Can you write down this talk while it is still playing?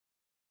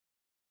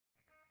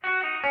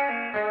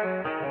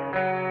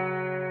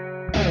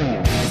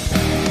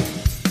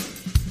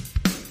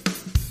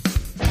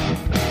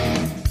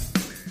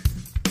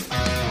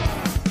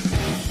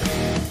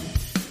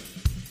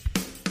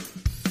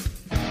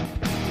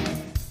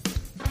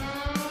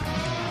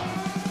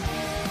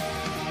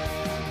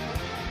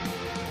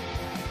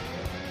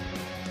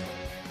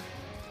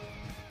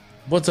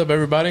What's up,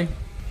 everybody?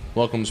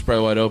 Welcome to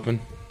Spread Wide Open.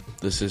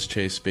 This is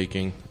Chase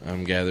speaking.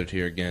 I'm gathered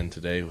here again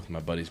today with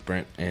my buddies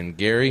Brent and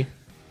Gary.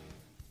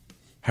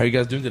 How are you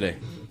guys doing today?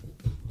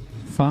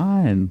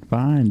 Fine.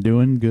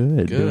 Doing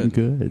good. Doing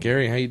good.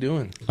 Gary, how you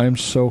doing? I'm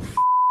so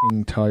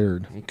f***ing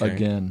tired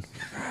again.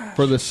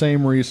 For the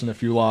same reason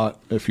if you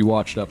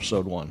watched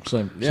episode 1.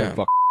 Same fucking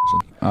reason.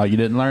 Oh, you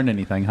didn't learn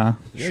anything, huh?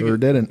 Sure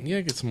didn't. You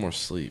gotta get some more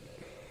sleep.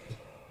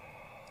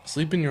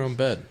 Sleep in your own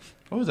bed.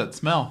 What was that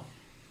smell?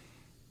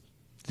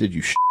 Did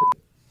you shit?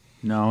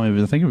 No,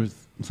 I think it was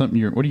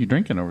something. What are you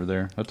drinking over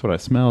there? That's what I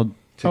smelled.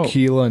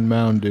 Tequila and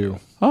Mountain Dew.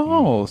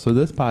 Oh, so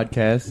this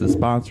podcast is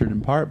sponsored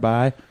in part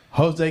by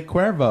Jose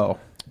Cuervo.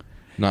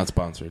 Not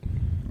sponsored,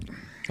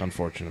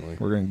 unfortunately.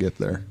 We're going to get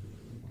there.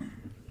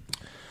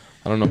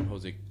 I don't know,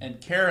 Jose. And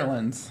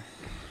Carolyn's.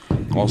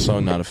 Also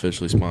not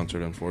officially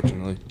sponsored,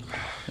 unfortunately.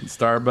 And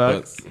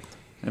Starbucks.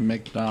 And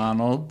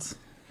McDonald's.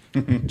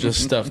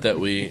 Just stuff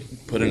that we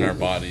put in our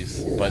bodies,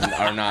 but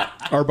are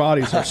not. Our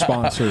bodies are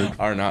sponsored.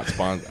 Are not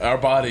sponsored. Our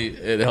body,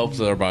 it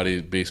helps our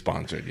body be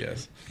sponsored,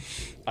 yes.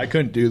 I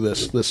couldn't do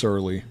this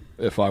early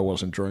if I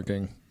wasn't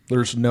drinking.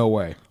 There's no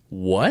way.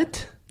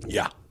 What?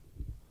 Yeah.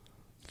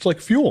 It's like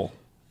fuel,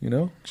 you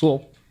know? It's a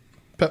little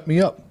pep me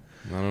up.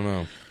 I don't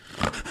know.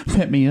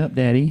 Pep me up,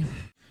 Daddy.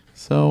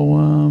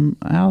 So,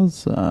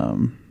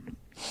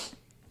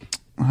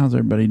 how's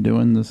everybody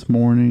doing this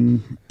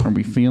morning? Are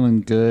we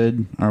feeling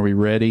good? Are we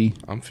ready?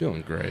 I'm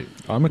feeling great.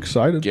 I'm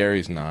excited.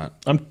 Gary's not.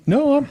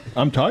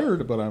 I'm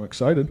tired, but I'm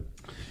excited.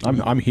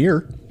 I'm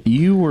here.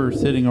 You were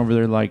sitting over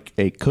there like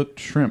a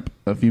cooked shrimp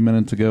a few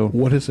minutes ago.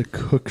 What is a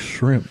cooked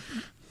shrimp?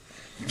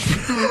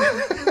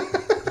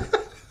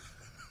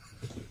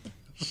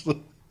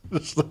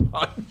 It's the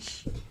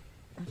punch.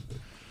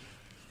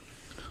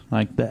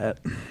 Like that.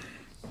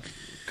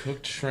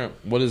 Cooked shrimp.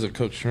 What is a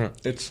cooked shrimp?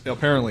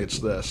 Apparently it's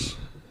this.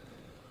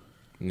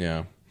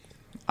 Yeah.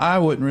 I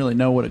wouldn't really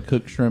know what a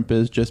cooked shrimp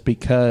is just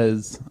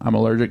because I'm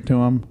allergic to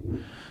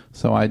them.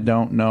 So I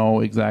don't know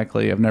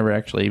exactly. I've never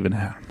actually even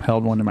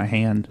held one in my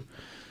hand.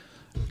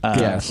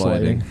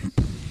 Gaslighting.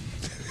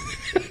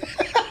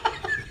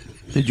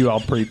 Did you all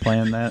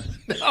pre-plan that?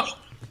 No.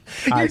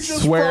 I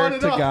swear to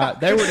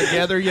God. They were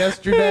together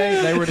yesterday.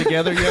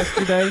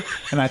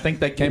 And I think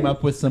they came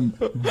up with some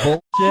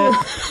bullshit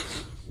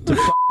to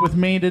fuck with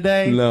me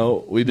today.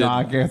 No, we didn't.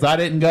 No, because I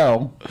didn't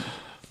go.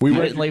 I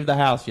didn't leave the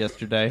house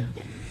yesterday.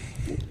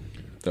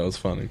 That was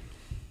funny.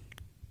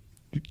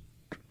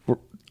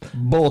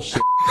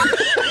 Bullshit.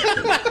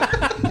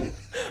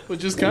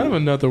 Which is kind of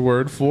another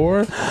word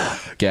for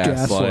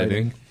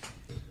gaslighting.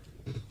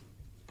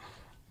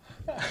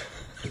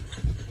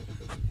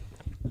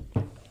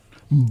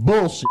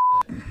 Bullshit.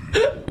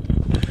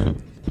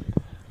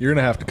 You're going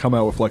to have to come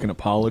out with like an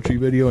apology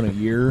video in a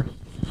year.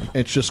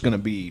 It's just going to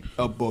be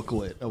a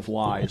booklet of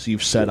lies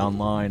you've said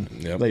online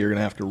that you're going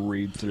to have to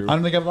read through. I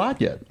don't think I've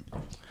lied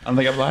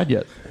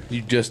yet.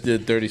 You just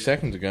did 30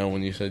 seconds ago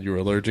when you said you were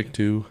allergic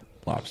to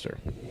lobster.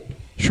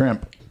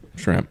 Shrimp.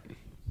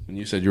 And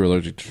you said you were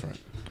allergic to shrimp.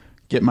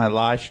 Get my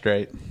lie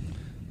straight.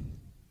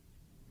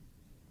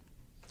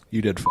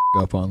 You did f***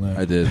 up on that.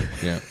 I did,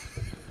 yeah.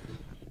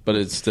 But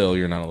it's still,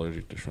 you're not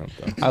allergic to shrimp,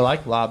 though. I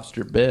like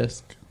lobster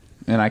bisque,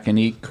 and I can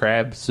eat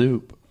crab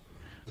soup.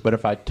 But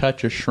if I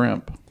touch a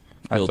shrimp,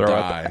 I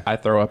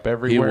throw up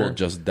everywhere. He will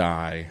just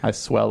die. I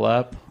swell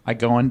up. I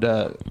go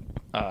into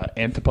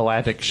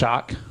anaphylactic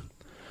shock.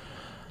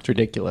 It's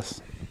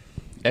ridiculous.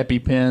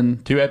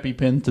 EpiPen, 2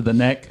 EpiPens to the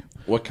neck.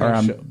 What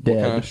kind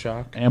of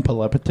shock?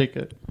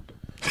 Epileptic.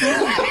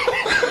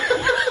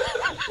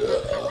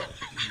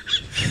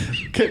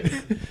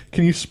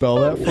 Can you spell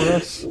that for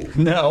us?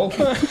 No.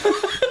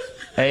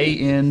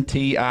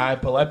 ANTI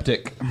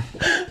epileptic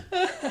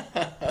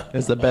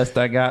is the best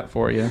I got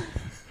for you.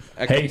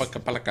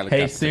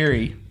 Hey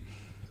Siri.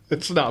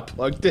 It's not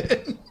plugged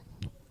in.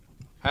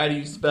 How do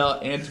you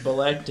spell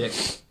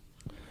antiepileptic?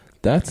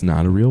 That's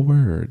not a real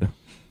word.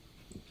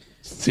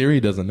 Siri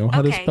doesn't know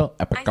how to spell.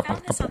 I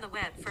found this on the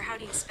web for how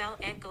do you spell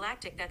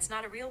galactic. That's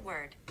not a real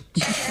word.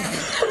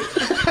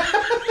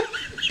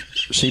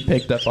 She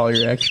picked up all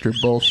your extra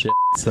bullshit,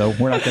 so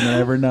we're not going to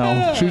ever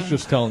know. She's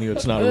just telling you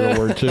it's not a real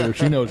word, too.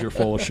 She knows you're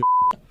full of shit.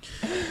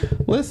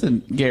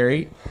 Listen,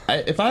 Gary,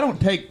 if I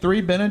don't take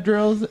 3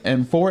 Benadryls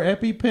and 4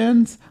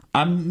 EpiPens,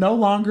 I'm no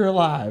longer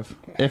alive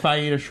if I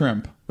eat a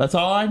shrimp. That's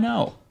all I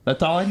know.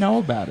 That's all I know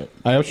about it.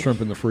 I have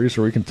shrimp in the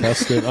freezer. We can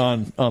test it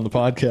on the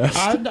podcast.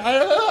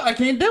 I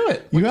can't do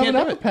it. You have an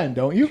EpiPen,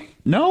 don't you?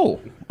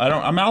 No, I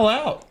don't. I'm all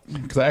out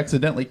because I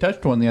accidentally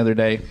touched one the other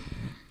day.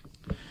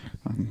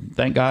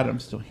 Thank God I'm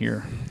still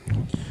here.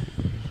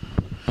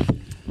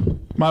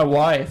 My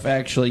wife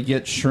actually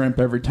gets shrimp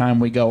every time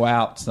we go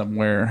out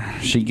somewhere.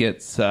 She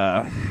gets...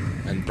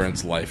 And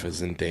Brent's life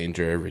is in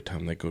danger every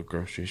time they go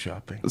grocery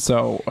shopping.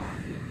 So...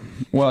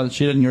 Well,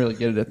 she doesn't really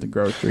get it at the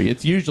grocery.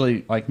 It's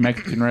usually like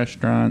Mexican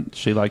restaurant.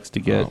 She likes to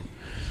get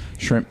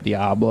shrimp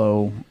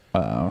Diablo,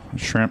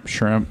 shrimp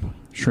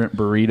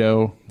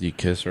burrito. Do you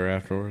kiss her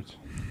afterwards?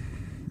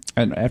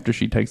 And after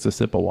she takes a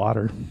sip of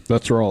water.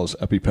 That's where all his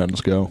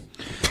EpiPens go.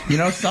 You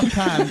know,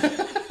 sometimes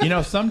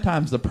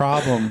Sometimes the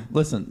problem.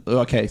 Listen,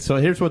 okay. So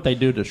here's what they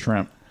do to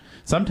shrimp.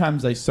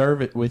 Sometimes they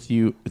serve it with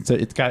you.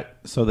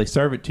 So they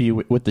serve it to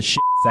you with the shit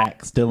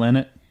sack still in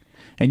it,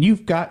 and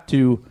you've got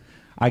to,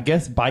 I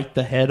guess, bite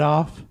the head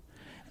off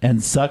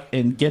and suck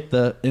and take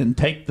the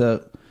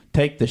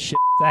shit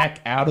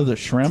sack out of the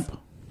shrimp.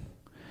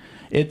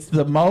 It's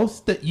the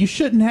most that you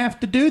shouldn't have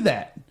to do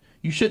that.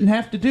 You shouldn't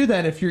have to do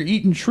that if you're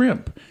eating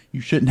shrimp.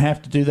 You shouldn't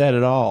have to do that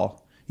at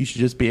all. You should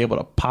just be able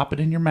to pop it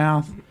in your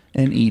mouth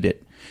and eat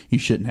it. You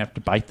shouldn't have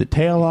to bite the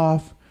tail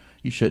off.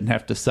 You shouldn't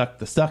have to suck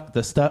the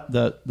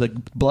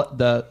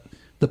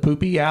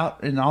poopy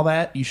out and all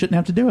that. You shouldn't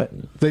have to do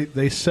it.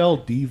 They sell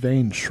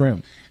deveined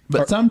shrimp.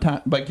 But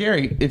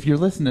Gary, if you're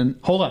listening,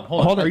 hold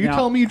on. Are you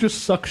telling me you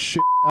just suck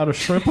shit out of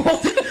shrimp?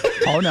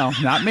 Oh no,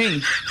 not me.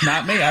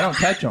 I don't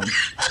touch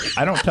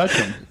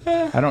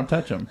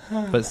them.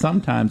 But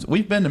sometimes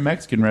we've been to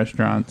Mexican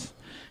restaurants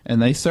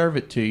and they serve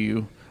it to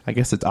you. I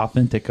guess it's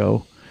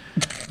Authentico.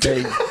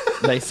 They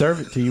serve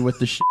it to you with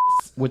the shit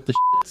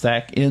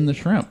sack in the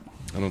shrimp.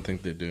 I don't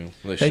think they do.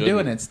 They do,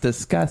 and it's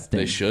disgusting.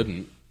 They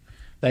shouldn't.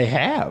 They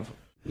have.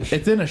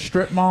 It's in a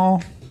strip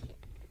mall.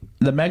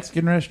 The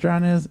Mexican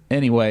restaurant is.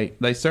 Anyway,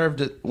 they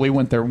served it. We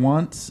went there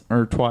once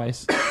or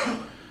twice,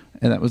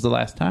 and that was the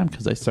last time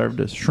because they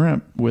served us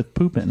shrimp with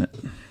poop in it.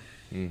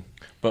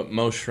 But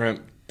most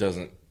shrimp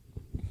you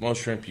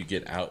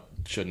get out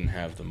shouldn't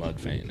have the mud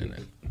vein in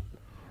it.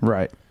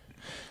 Right.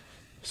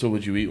 So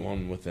would you eat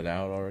one with it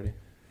out already?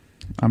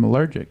 I'm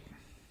allergic.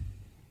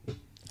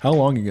 How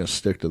long are you going to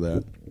stick to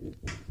that?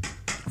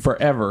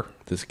 Forever.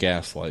 This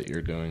gaslight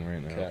you're doing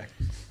right now.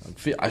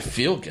 Okay. I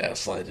feel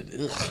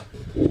gaslighted. Ugh.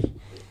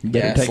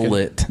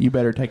 You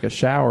better take a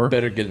shower.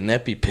 Better get an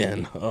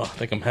EpiPen. Oh, I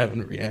think I'm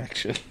having a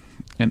reaction.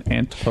 An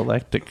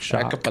anaphylactic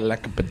shock.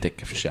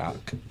 Anaphylactic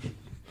shock.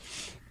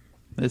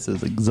 This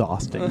is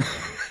exhausting.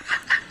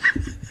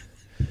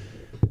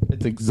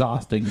 It's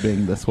exhausting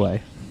being this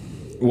way.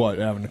 What,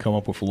 having to come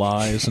up with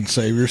lies and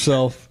save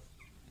yourself?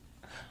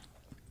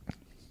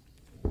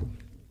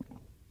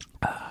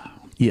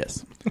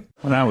 Yes.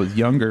 When I was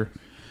younger,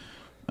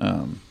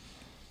 I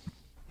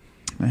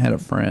had a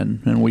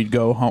friend, and we'd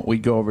go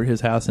over to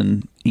his house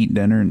and eat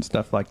dinner and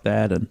stuff like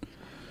that. And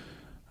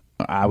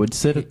I would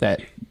sit at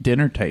that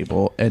dinner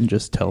table and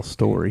just tell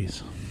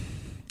stories.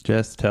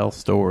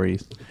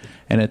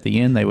 And at the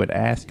end, they would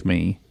ask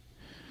me,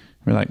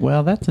 we're like,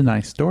 well, that's a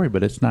nice story,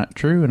 but it's not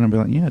true. And I'd be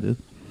like, yeah, it is.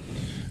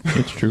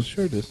 It's true.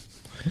 Sure it is.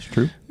 It's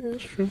true. Yeah,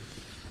 it's true.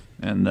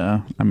 And,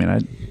 I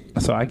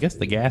guess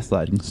the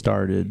gaslighting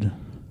started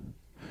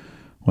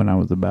when I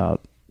was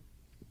about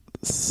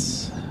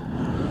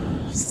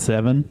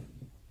 7.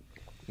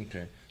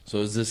 Okay. So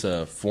is this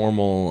a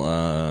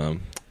formal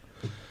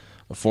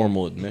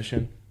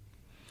admission?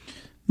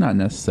 Not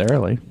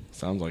necessarily.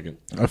 Sounds like it.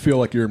 I feel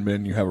like you're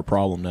admitting you have a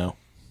problem now.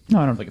 No,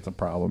 I don't think it's a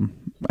problem.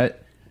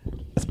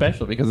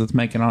 Especially because it's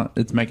making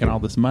all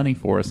this money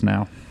for us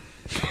now.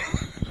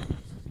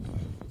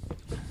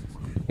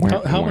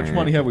 How much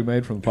money have we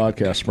made from the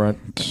podcast,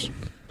 Brent?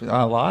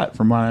 A lot,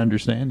 from my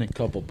understanding.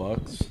 Couple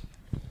bucks.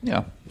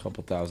 Yeah.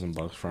 Couple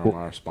 $1,000 from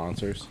our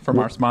sponsors. From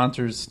our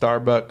sponsors,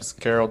 Starbucks,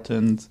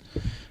 Carrollton's,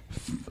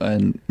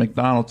 and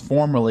McDonald's,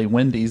 formerly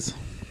Wendy's.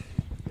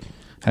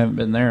 Haven't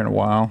been there in a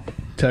while.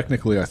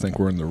 Technically, I think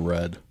we're in the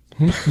red.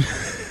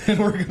 And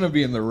we're going to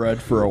be in the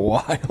red for a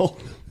while.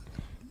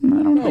 I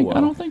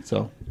don't think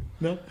so.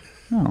 No?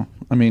 No.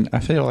 I mean, I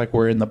feel like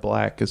we're in the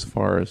black as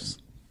far as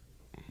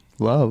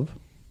love.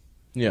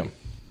 Yeah.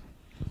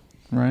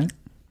 Right?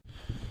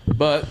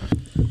 But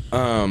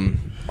on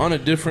a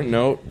different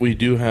note, we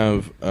do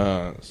have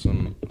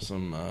something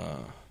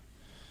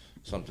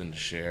to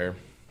share.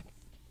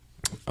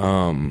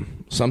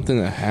 Something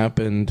that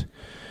happened.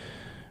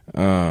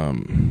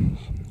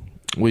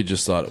 We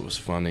just thought it was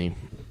funny.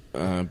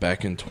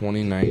 Back in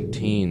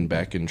 2019,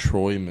 back in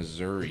Troy,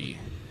 Missouri,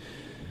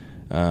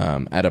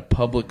 at a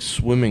public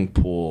swimming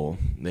pool,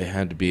 they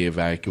had to be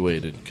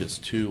evacuated because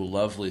 2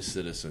 lovely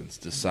citizens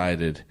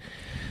decided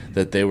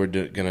that they were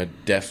going to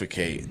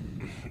defecate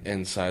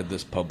inside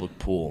this public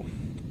pool.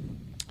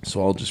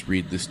 So I'll just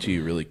read this to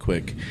you really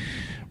quick.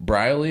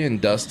 Briley and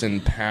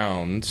Dustin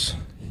Pounds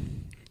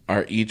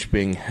are each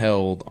being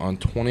held on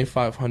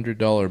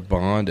 $2,500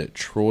 bond at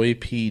Troy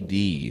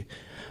PD.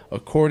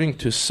 According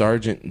to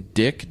Sergeant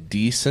Dick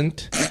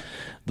Decent,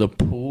 the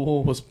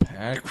pool was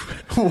packed.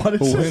 What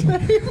is his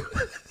name?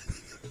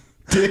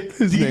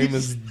 His name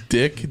is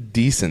Dick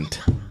Decent.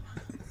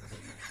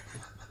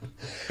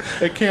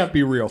 It can't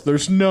be real.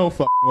 There's no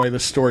fucking way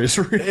this story is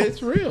real.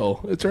 It's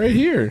real. It's right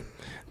here.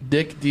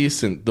 Dick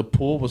Decent. The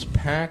pool was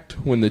packed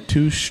when the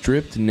 2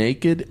 stripped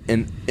naked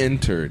and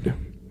entered.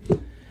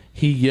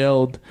 He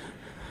yelled.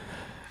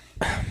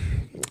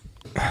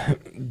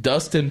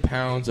 Dustin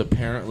Pounds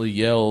apparently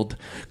yelled,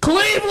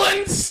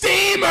 "Cleveland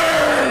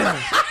Steamer!"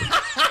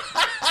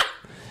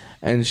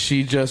 And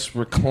she just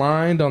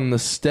reclined on the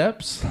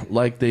steps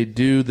like they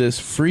do this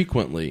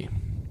frequently,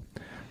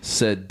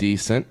 said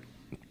Decent.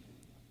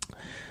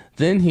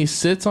 Then he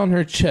sits on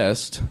her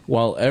chest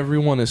while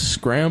everyone is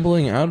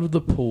scrambling out of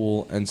the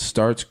pool and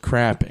starts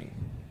crapping.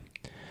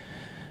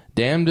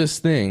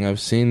 Damnedest thing I've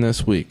seen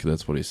this week.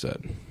 That's what he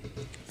said.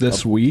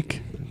 This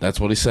week? That's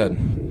what he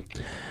said.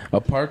 A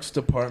Parks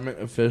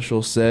Department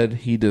official said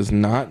he does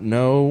not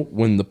know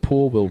when the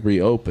pool will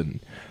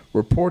reopen.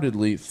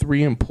 Reportedly,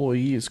 3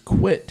 employees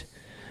quit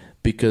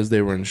because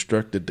they were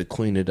instructed to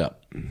clean it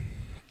up.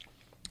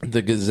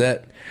 The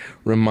Gazette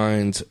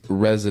reminds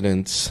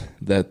residents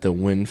that the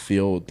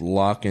Winfield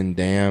Lock and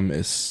Dam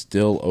is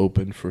still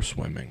open for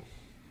swimming.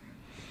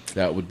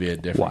 That would be a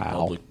different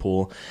public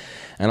pool.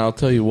 And I'll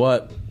tell you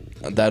what,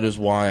 that is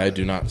why I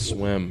do not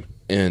swim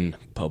in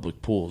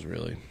public pools,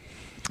 really.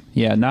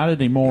 Yeah, not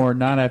anymore.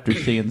 Not after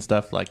seeing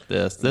stuff like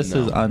this. This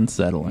is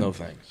unsettling. No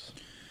thanks.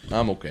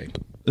 I'm okay.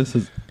 This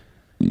is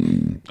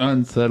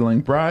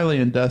unsettling. Briley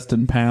and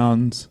Dustin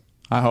Pounds,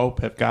 I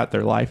hope, have got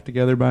their life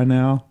together by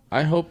now.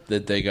 I hope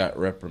that they got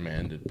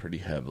reprimanded pretty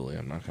heavily.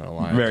 I'm not going to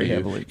lie. Very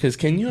heavily. Because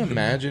can you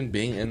imagine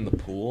being in the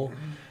pool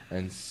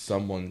and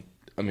someone,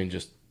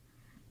 just...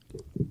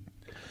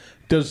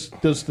 Does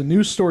the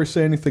news story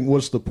say anything?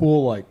 Was the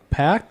pool like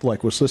packed?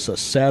 Like, was this a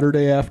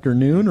Saturday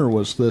afternoon, or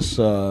was this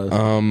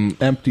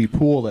empty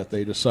pool that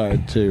they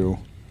decided to?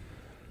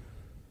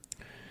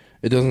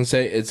 It doesn't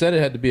say. It said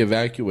it had to be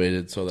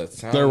evacuated, so that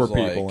sounds there were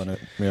like people in it.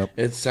 Yep.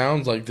 It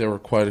sounds like there were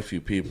quite a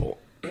few people.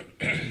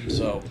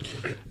 So,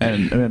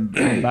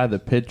 and by the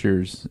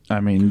pictures,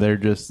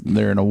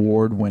 they're an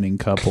award-winning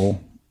couple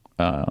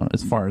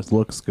as far as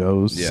looks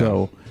goes. Yeah.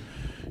 So.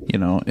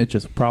 It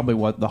just probably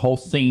the whole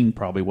scene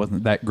probably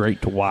wasn't that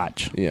great to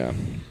watch. Yeah.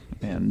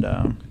 And,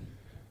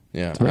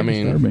 yeah, it's very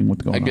disturbing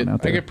what's going on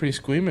out there. I get pretty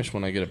squeamish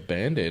when I get a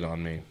Band-Aid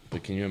on me.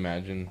 But can you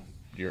imagine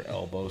your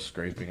elbow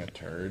scraping a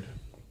turd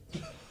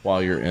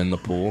while you're in the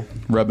pool?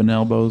 Rubbing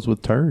elbows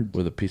with turds.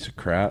 With a piece of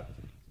crap.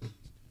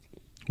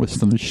 With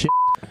some shit.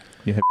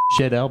 You have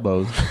shit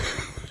elbows.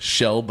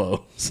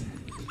 Shellbows.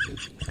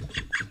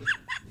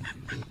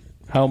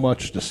 How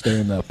much to stay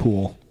in that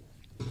pool?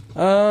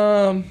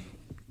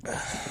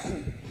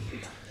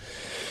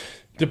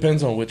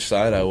 Depends on which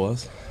side I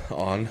was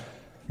on.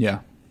 Yeah.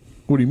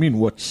 What do you mean?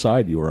 What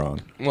side you were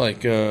on?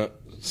 Like,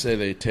 say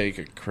they take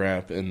a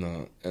crap in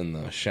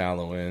the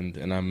shallow end,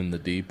 and I'm in the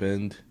deep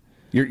end.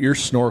 You're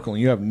snorkeling.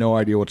 You have no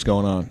idea what's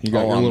going on. You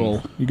got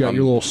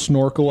your little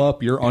snorkel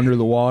up. You're under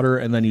the water,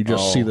 and then you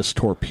just see this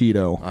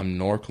torpedo. I'm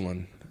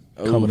snorkeling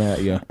coming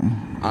at you.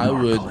 I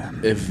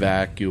would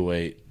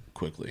evacuate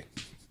quickly.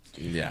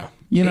 Yeah.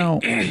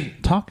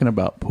 Talking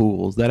about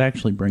pools, that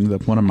actually brings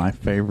up one of my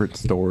favorite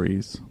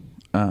stories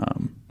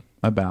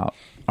about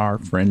our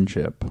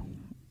friendship.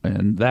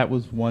 And that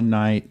was one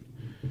night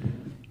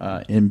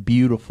in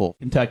beautiful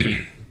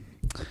Kentucky,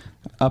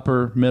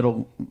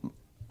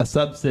 a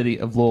sub-city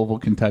of Louisville,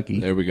 Kentucky.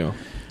 There we go.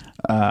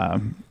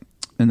 And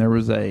there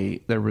was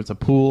a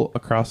pool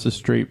across the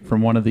street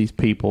from one of these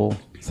people's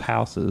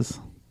houses.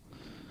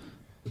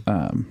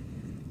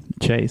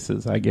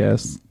 Chase's, I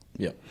guess.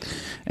 Yep.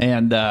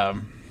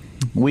 And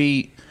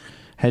we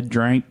had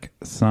drank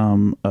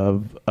some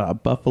of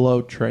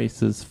Buffalo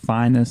Trace's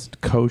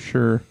finest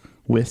kosher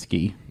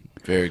whiskey.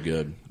 Very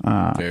good.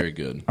 Very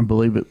good. I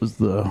believe it was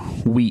the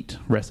wheat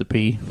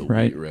recipe,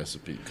 right? Wheat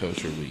recipe.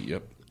 Kosher wheat,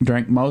 yep.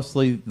 Drank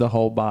mostly the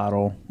whole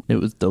bottle. It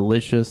was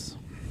delicious.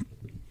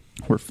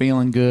 We're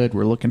feeling good.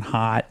 We're looking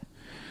hot.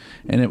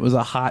 And it was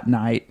a hot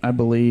night, I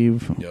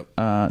believe. Yep.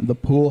 The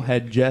pool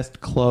had just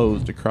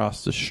closed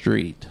across the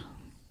street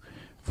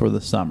for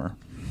the summer.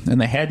 And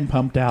they hadn't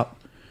pumped out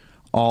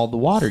all the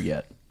water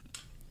yet.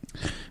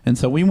 And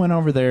so we went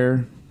over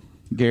there,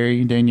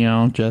 Gary,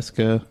 Danielle,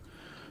 Jessica,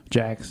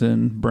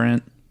 Jackson,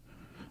 Brent,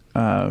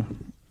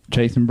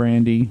 Chase and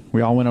Brandy.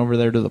 We all went over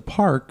there to the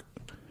park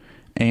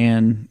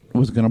and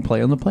was going to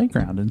play on the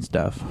playground and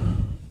stuff.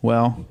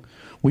 Well,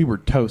 we were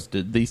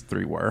toasted. These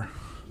three were.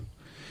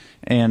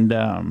 And,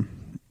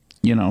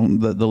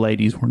 the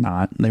ladies were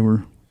not. They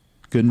were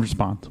good and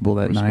responsible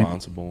that night.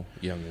 Responsible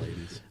young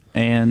ladies.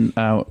 And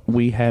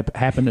we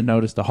happened to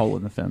notice the hole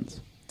in the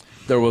fence.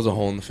 There was a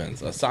hole in the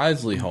fence. A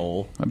sizely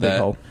hole. A big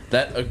hole.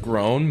 That a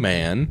grown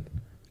man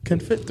can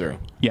fit through.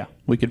 Yeah,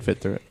 we could fit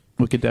through it.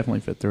 We could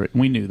definitely fit through it.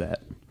 We knew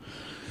that.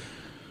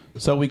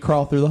 So we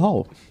crawl through the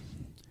hole.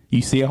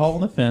 You see a hole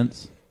in the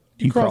fence,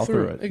 you crawl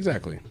through it.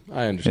 Exactly.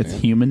 I understand. It's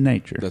human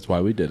nature. That's why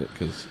we did it.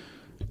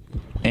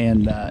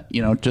 And,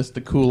 just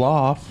to cool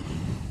off,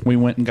 we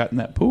went and got in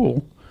that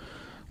pool.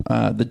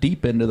 The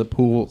deep end of the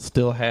pool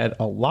still had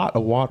a lot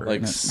of water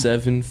in it.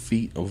 7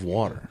 feet of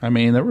water. I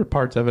mean, there were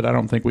parts of it I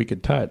don't think we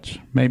could touch.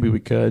 Maybe we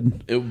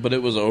could. But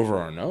it was over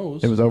our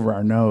nose. It was over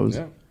our nose.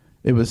 Yeah.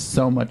 It was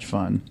so much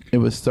fun.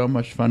 We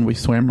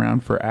swam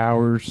around for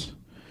hours.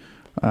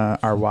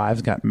 Our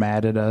wives got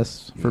mad at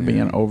us for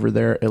being over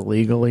there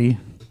illegally.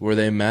 Were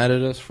they mad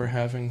at us for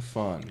having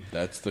fun?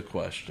 That's the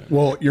question.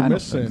 Well, you're I don't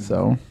missing. think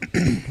so.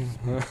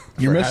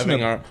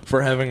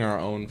 For having our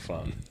own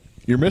fun.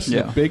 You're missing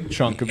a big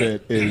chunk of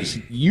it. Is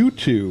you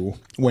two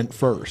went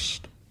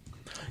first.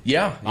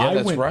 Yeah,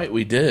 that's right.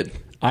 We did.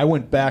 I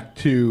went back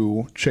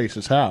to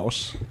Chase's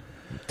house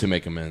to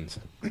make amends.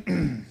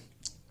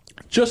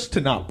 Just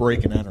to not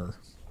break and enter.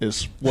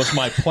 was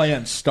my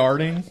plan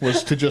starting,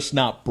 was to just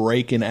not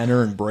break and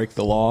enter and break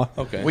the law.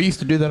 Okay. We used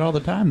to do that all the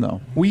time,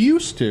 though. We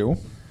used to,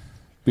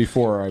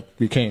 before I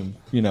became,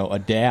 a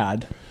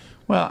dad.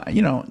 Well,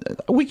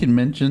 we can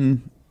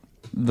mention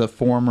the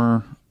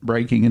former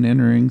breaking and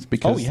enterings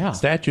because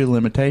statute of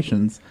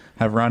limitations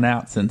have run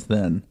out since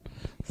then.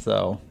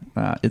 So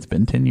it's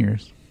been 10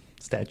 years.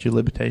 Statute of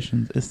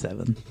limitations is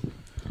 7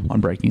 on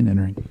breaking and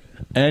entering.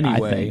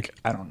 Anyway.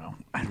 I don't know.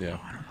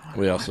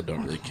 We also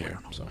don't really care.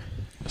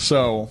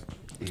 So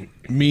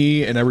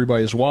me and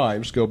everybody's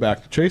wives go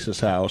back to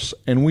Chase's house,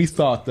 and we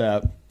thought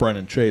that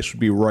Brennan Chase would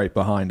be right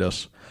behind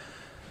us.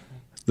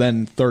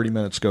 Then 30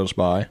 minutes goes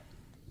by.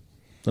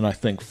 Then I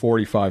think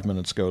 45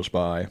 minutes goes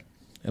by.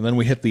 And then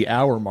we hit the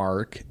hour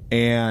mark,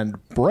 and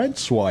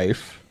Brent's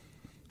wife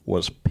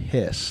was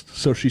pissed.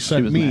 So she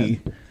sent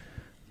me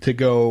to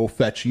go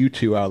fetch you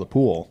two out of the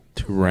pool.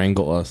 To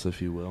wrangle us,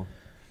 if you will.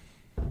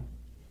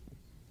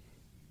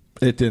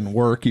 It didn't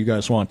work. You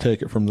guys want to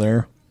take it from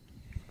there?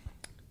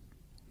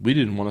 We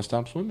didn't want to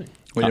stop swimming.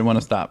 We didn't want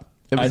to stop.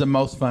 It was the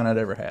most fun I'd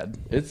ever had.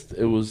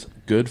 It was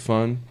good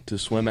fun to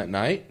swim at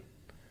night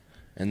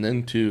and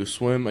then to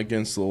swim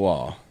against the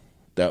law.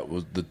 That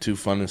was the 2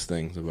 funnest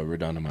things I've ever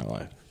done in my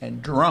life.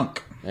 And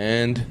drunk.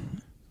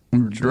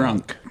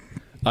 Drunk.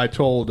 I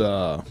told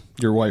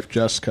your wife,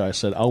 Jessica, I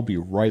said, I'll be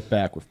right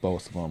back with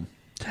both of them.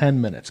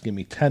 10 minutes. Give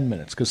me 10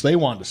 minutes. Because they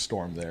wanted to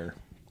storm there.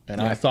 And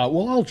I thought,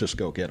 well, I'll just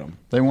go get them.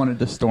 They wanted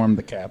to storm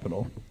the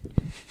Capitol.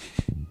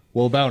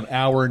 Well, about an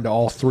hour into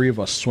all 3 of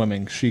us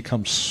swimming, she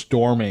comes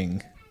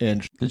storming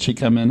in. Did she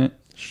come in it?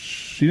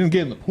 She didn't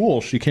get in the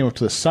pool. She came up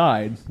to the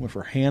side with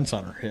her hands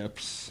on her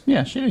hips.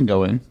 Yeah, she didn't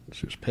go in.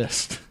 She was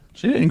pissed.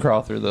 She didn't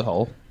crawl through the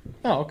hole.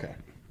 Oh, okay.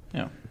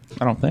 Yeah,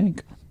 I don't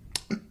think.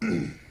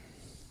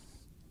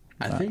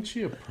 I think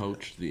she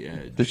approached the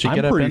edge. Did she I'm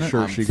get up in pretty it?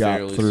 sure I'm she got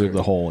fairly through certain.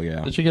 the hole,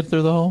 yeah. Did she get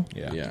through the hole?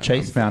 Yeah.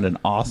 Chase found an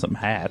awesome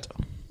hat.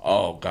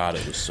 Oh, God,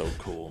 it was so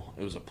cool.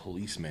 It was a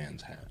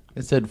policeman's hat.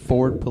 It said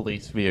Ford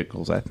police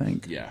vehicles, I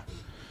think. Yeah.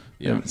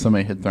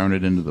 Somebody had thrown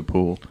it into the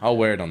pool. I'll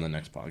wear it on the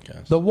next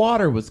podcast. The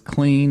water was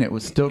clean. It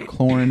was still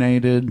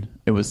chlorinated.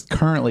 It was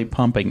currently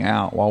pumping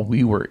out while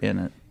we were in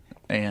it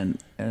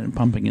and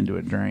pumping into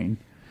a drain.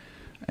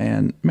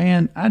 And,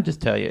 man, I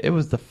just tell you, it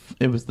was the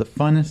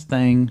funnest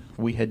thing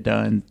we had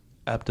done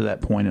up to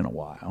that point in a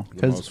while.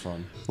 The most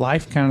fun.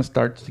 Life kind of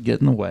starts to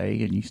get in the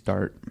way, and you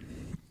start,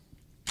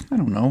 I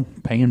don't know,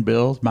 paying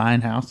bills,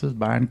 buying houses,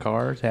 buying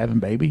cars, having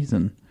babies,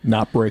 and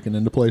Not breaking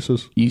into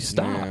places. you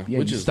stop. Yeah,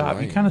 which you is stop.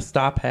 You lame. kind of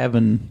stop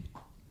having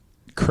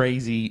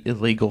crazy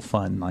illegal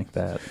fun like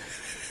that.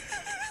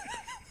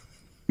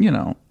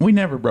 We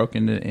never broke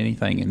into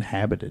anything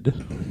inhabited.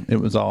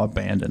 It was all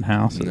abandoned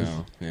houses.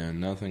 No. Yeah,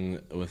 nothing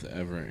with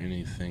ever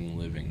anything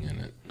living in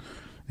it.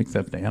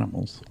 Except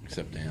animals.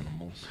 Except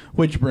animals.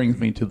 Which brings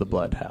me to the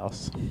blood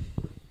house.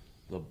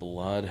 The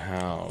Blood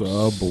House.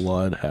 The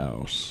Blood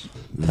House.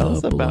 Tell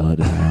us about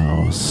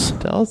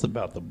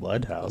the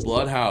blood house.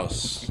 Blood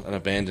House, an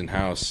abandoned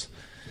house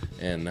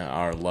in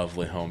our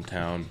lovely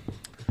hometown.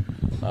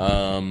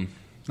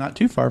 Not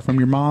too far from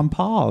your mom and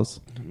pa's.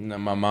 My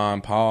mom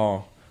and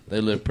pa,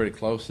 they live pretty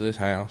close to this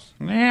house.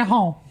 Yeah.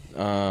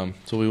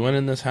 So we went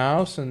in this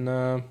house,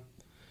 and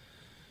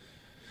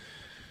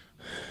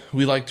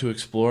we like to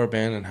explore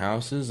abandoned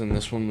houses, and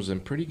this one was in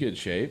pretty good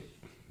shape.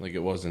 Like,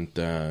 it wasn't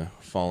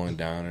falling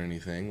down or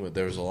anything, but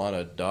there was a lot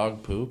of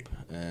dog poop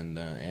and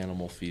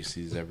animal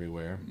feces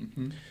everywhere.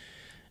 Mm-hmm.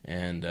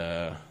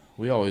 And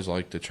we always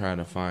like to try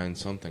to find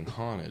something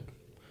haunted.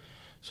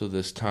 So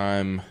this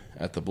time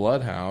at the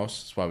Blood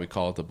House, that's why we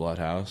call it the Blood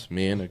House,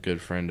 me and a good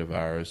friend of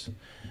ours,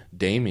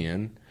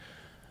 Damien,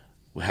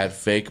 we had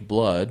fake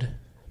blood,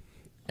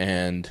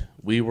 and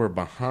we were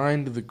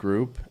behind the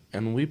group,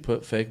 and we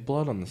put fake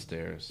blood on the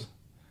stairs.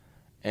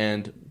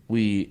 And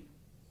we,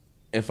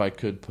 if I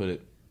could put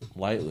it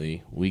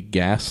lightly, we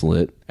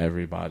gaslit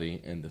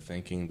everybody into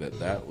thinking that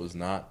that was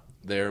not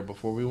there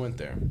before we went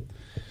there.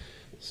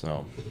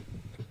 So.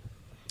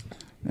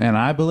 And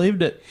I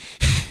believed it.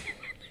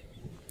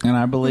 And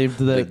I believed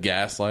The that.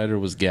 gaslighter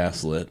was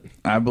gaslit.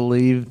 I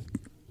believed.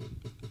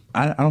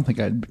 I don't think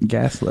I'd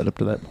gaslit up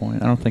to that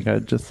point. I don't think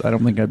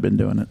I'd been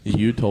doing it.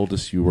 You told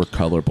us you were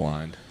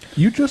colorblind.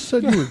 You just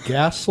said you were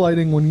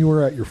gaslighting when you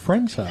were at your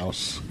friend's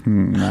house.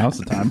 Now's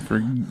the time for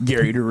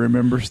Gary to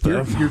remember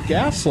stuff. You're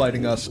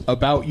gaslighting us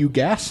about you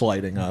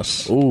gaslighting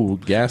us. Ooh,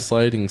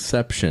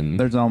 gaslightingception.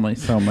 There's only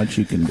so much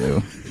you can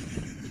do.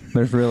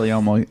 There's really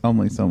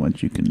only so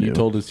much you can do. You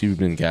told us you've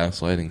been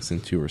gaslighting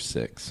since you were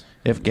 6.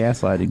 If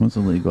gaslighting was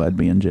illegal, I'd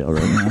be in jail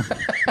right now.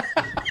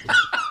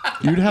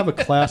 You'd have a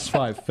class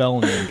 5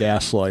 felony in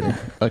gaslighting.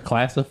 A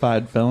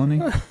classified felony?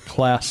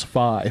 Class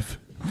 5.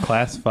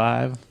 Class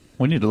 5?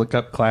 We need to look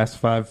up class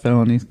 5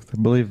 felonies, 'cause I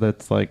believe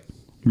that's like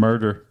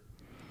murder.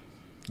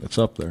 It's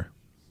up there.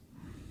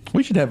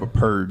 We should have a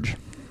purge.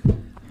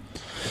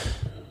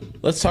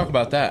 Let's talk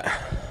about that.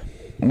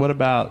 What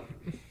about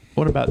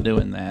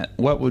doing that?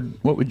 What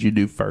would you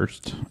do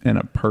first in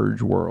a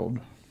purge world?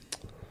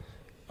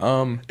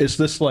 Is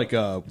this like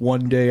a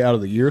 1 day out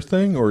of the year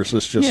thing, or is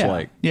this just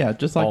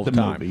just like all the the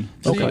time? movie?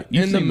 Okay.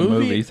 You've In the seen movie-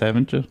 movies,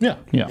 haven't you? Yeah.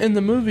 yeah. In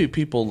the movie,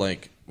 people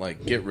like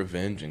get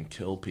revenge and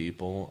kill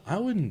people. I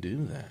wouldn't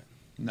do that.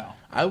 No.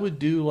 I would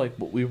do like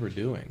what we were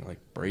doing, like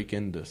break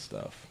into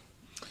stuff,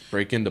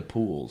 break into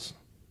pools.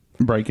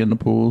 Break into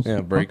pools.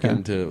 Yeah, break Okay.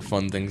 into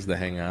fun things to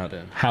hang out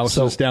in.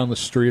 Houses down the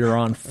street are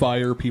on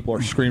fire. People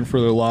are screaming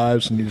for their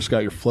lives, and you just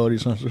got your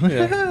floaties on.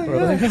 Yeah,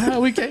 we're like,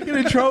 we can't get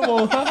in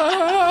trouble.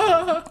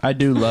 I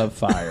do love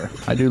fire.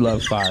 I do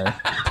love fire.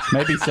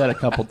 Maybe set a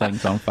couple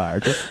things on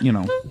fire. Just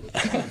No,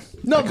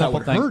 that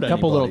would hurt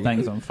couple little anybody.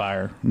 things on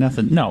fire.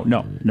 Nothing.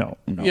 No.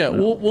 Yeah,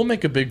 we'll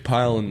make a big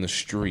pile in the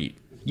street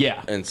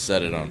Yeah. and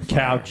set it on fire.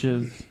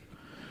 Couches,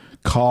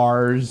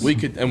 cars. We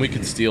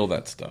could steal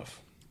that stuff.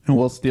 and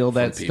we'll steal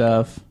that people.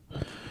 stuff.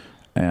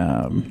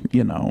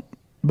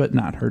 But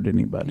not hurt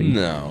anybody.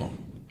 No,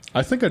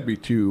 I think I'd be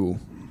too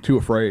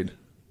afraid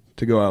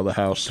to go out of the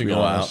house to be go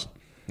honest. out.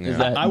 Yeah.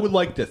 that- I would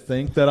like to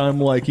think that I'm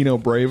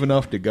brave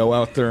enough to go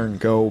out there and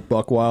go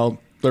buck wild.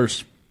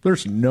 There's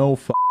no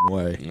fucking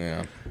way.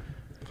 Yeah.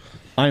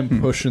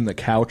 I'm pushing the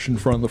couch in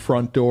front of the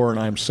front door, and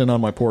I'm sitting on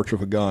my porch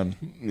with a gun,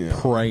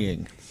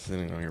 praying.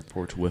 Sitting on your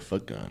porch with a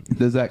gun.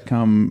 Does that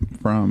come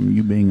from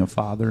you being a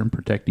father and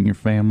protecting your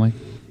family?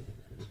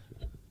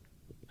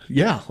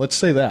 Yeah, let's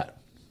say that.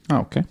 Oh,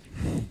 okay.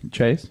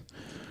 Chase,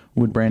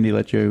 would Brandy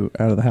let you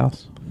out of the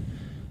house?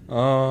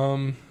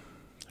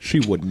 She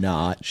would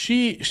not.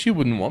 She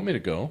wouldn't want me to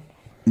go.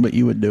 But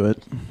you would do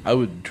it. I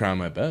would try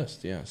my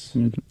best. Yes.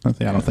 I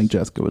don't think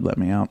Jessica would let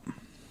me out.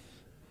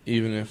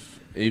 Even if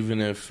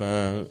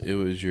it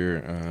was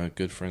your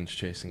good friends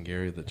Chase and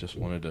Gary that just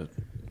wanted to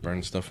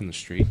burn stuff in the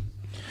street.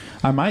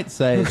 I might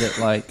say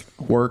that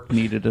work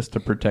needed us to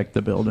protect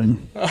the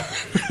building.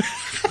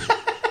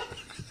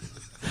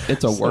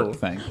 It's a work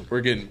thing.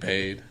 We're getting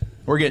paid.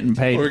 We're getting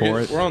paid for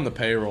it. We're on the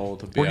payroll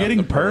to be. We're out getting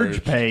the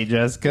purge pay,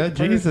 Jessica.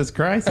 Jesus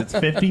Christ, it's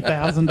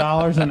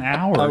 $50,000 an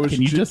hour. I was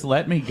Can you ju- just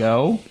let me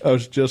go? I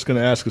was just going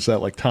to ask, is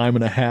that like time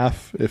and a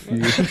half if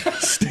you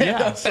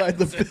stand outside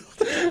the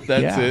building?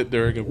 That's Yeah. it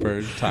during a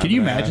purge time. Can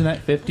you and a imagine half.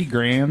 that 50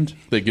 grand?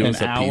 They give an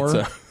us a hour?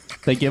 pizza.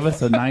 They give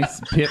us a nice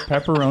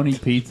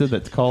pepperoni pizza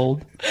that's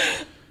cold.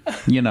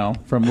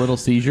 From Little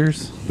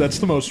Caesars. That's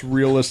the most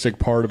realistic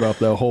part about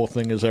the whole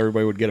thing is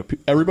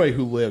everybody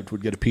who lived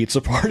would get a pizza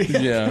party.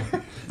 Yeah.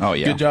 Oh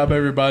yeah. Good job,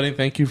 everybody.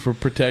 Thank you for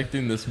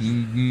protecting this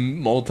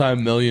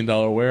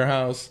multi-million-dollar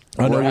warehouse.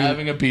 We're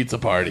having a pizza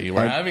party.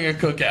 We're having a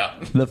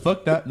cookout. The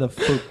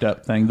fucked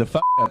up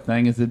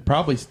thing is it'd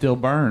probably still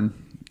burn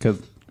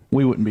because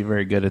we wouldn't be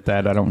very good at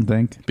that. I don't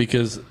think.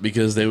 Because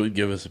they would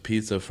give us a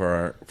pizza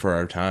for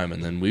our time,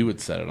 and then we would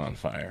set it on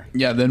fire.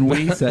 Yeah. Then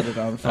we set it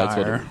on fire. That's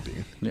what it would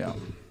be. Yeah.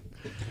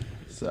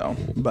 So,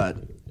 but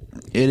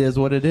it is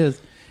what it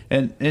is,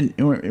 and it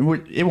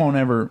won't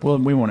ever. Well,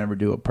 we won't ever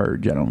do a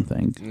purge. I don't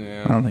think.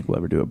 Yeah. I don't think we'll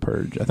ever do a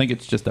purge. I think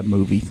it's just a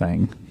movie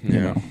thing.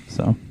 Yeah.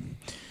 So.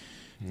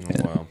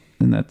 Oh, wow.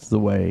 And that's the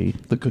way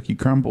the cookie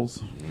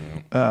crumbles.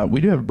 Yeah. We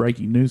do have a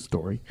breaking news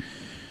story.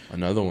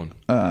 Another one.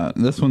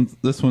 This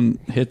one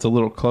hits a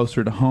little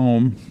closer to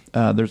home.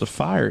 There's a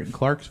fire in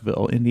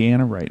Clarksville,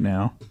 Indiana, right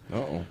now.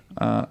 Uh-oh.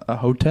 A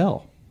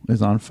hotel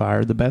is on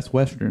fire. The Best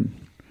Western.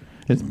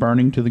 It's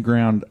burning to the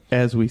ground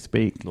as we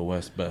speak. The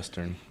West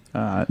Western.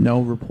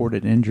 No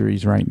reported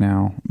injuries right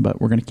now,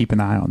 but we're going to keep an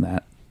eye on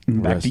that.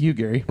 And back to you,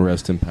 Gary.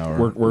 Rest in power.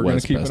 We're going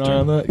West to keep an Western. eye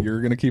on that. You're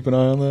going to keep an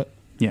eye on that.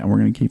 Yeah, we're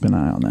going to keep an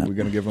eye on that. We're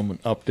going to give them an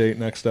update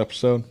next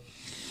episode.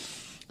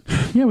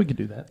 Yeah, we could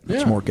do that.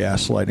 It's more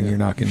gaslighting. You're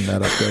not getting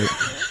that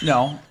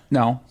update.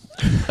 No.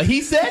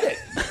 He said it.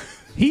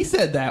 He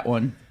said that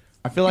one.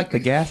 I feel like the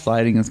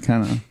gaslighting is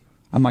kind of...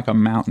 I'm like a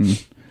mountain,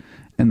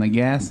 and the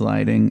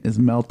gaslighting is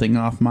melting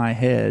off my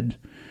head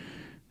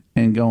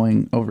and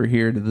going over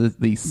here to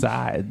these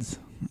sides.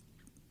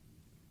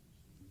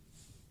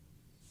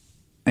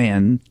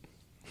 And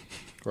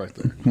Right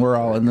there. we're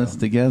all in this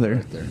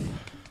together.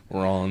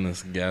 We're all in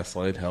this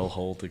gaslight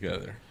hellhole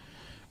together.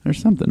 There's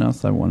something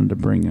else I wanted to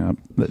bring up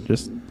that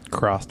just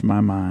crossed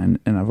my mind,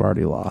 and I've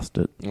already lost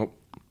it. Nope.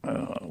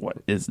 What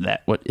is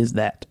that? What is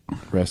that?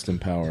 Rest in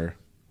power.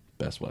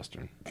 Best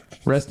Western.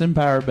 Rest in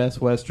power,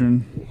 Best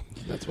Western.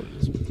 That's what it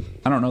is.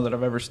 I don't know that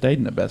I've ever stayed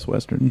in a Best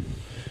Western.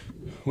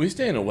 We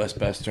stay in a West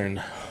Western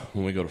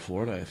when we go to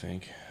Florida, I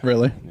think.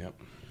 Really?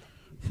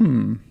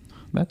 Yep.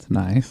 That's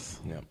nice.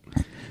 Yep.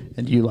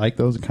 And do you like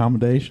those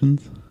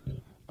accommodations?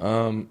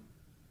 They're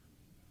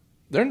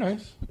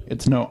nice.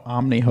 It's no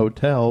Omni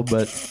Hotel,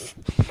 but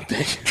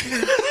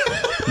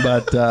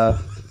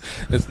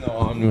It's no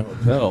Omni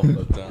Hotel,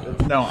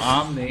 but no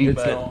Omni, It's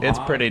but no it's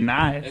Om- pretty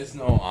nice. it's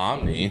no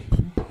Omni.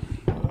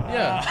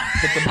 Yeah,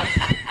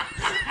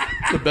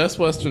 but the Best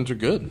Westerns are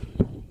good.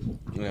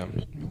 Yeah,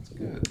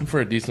 for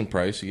a decent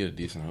price, you get a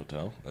decent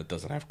hotel that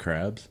doesn't have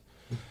crabs.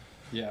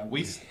 Yeah,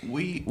 we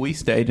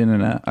stayed in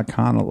an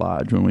Econo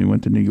Lodge when we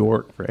went to New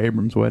York for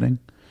Abram's wedding.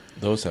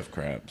 Those have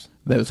crabs.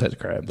 Those had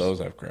crabs. Those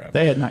have crabs.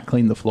 They had not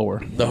cleaned the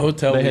floor. The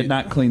hotel They we- had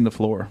not cleaned the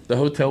floor. The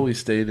hotel we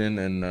stayed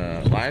in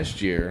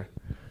last year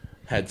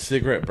had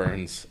cigarette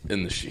burns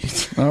in the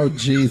sheets. Oh,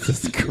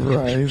 Jesus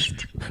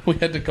Christ. We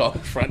had to call the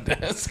front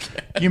desk.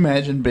 Can you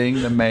imagine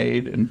being the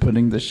maid and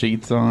putting the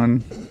sheets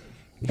on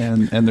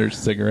and there's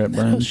cigarette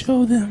burns?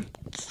 Show them.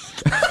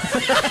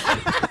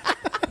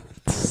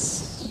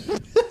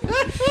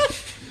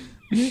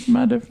 These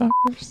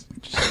motherfuckers.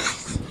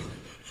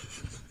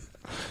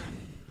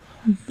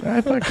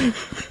 I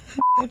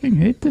fucking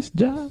hate this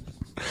job.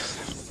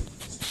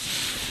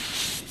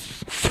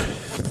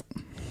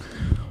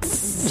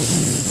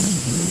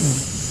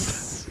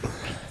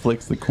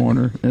 Flicks the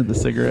corner of the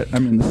cigarette. I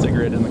mean, the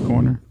cigarette in the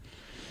corner.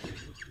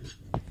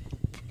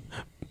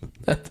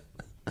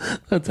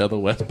 That's how the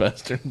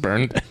Westbustern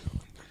burned down.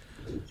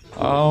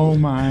 Oh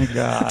my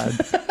God!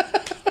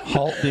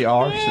 Halt the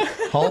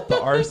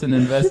arson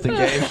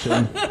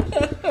investigation.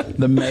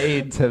 The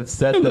maids have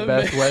set the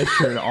Best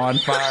Western on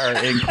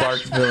fire in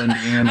Clarksville,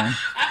 Indiana.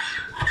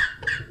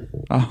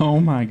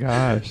 Oh my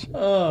gosh!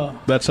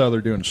 That's how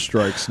they're doing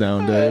strikes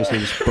nowadays. They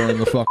just burn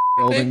the fucking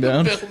building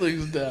down.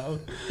 Buildings down.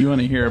 You want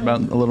to hear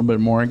about a little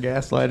bit more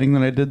gaslighting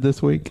that I did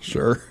this week?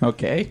 Sure.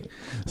 Okay.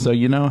 So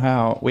you know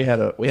how we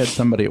had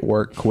somebody at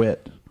work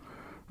quit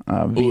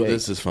Ooh,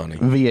 this is funny.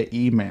 via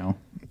email,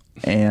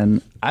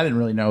 and I didn't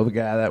really know the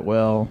guy that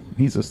well.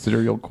 He's a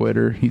serial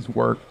quitter. He's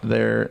worked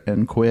there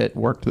and quit,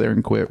 worked there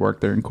and quit,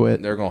 worked there and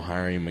quit. They're gonna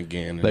hire him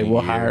again. They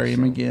will hire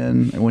him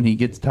again when he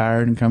gets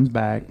tired and comes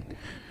back.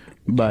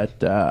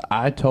 But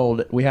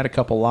we had a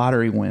couple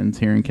lottery wins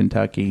here in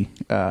Kentucky,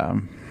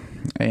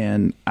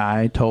 and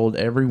I told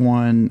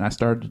everyone, I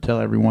started to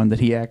tell everyone that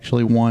he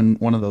actually won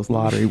one of those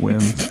lottery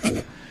wins,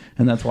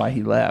 and that's why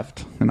he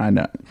left. And I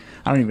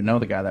don't even know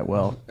the guy that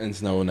well. And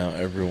so now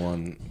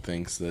everyone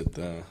thinks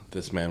that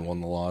this man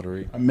won the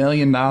lottery. $1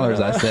 million,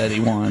 I said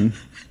he won.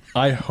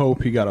 I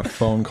hope he got a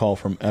phone call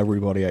from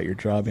everybody at your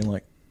job being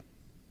like,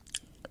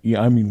 yeah,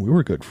 I mean, we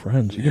were good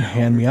friends. You can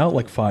hand me out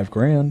like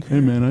 $5,000. Hey,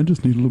 man, I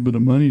just need a little bit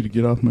of money to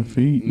get off my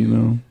feet, you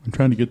know. I'm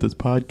trying to get this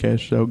podcast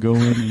show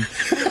going, and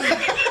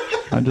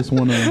I just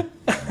want to,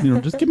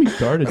 just get me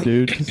started,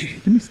 dude. Just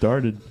get me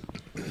started.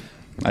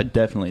 I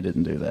definitely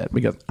didn't do that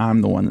because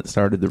I'm the one that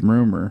started the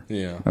rumor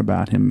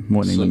about him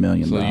winning $1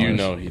 million. So you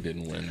know he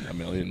didn't win $1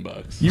 million.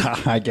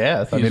 I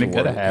guess. I mean, it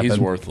could have happened.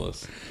 He's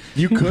worthless.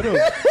 You could have.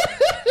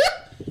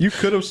 You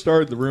could have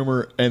started the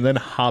rumor and then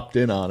hopped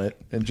in on it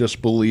and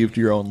just believed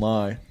your own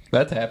lie.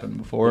 That's happened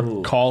before.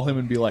 Ooh. Call him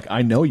and be like,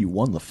 I know you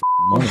won the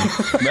money.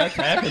 That's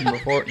happened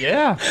before.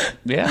 Yeah.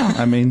 Yeah.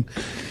 I mean,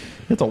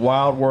 it's a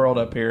wild world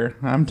up here.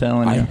 I'm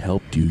telling you. I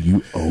helped you.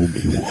 You owe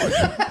me one.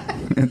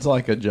 It's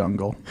like a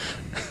jungle.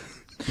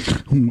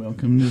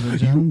 Welcome to the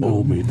jungle. You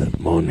owe me that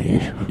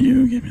money.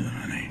 You give me the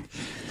money.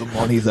 The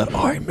money that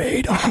I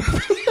made up.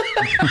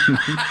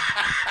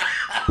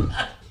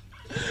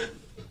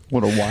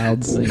 What a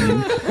wild scene.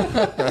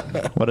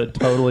 What a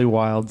totally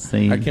wild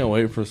scene. I can't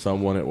wait for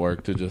someone at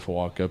work to just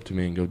walk up to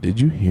me and go, "Did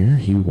you hear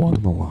he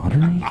won the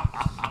lottery?"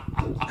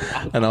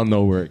 And I'll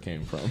know where it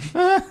came from.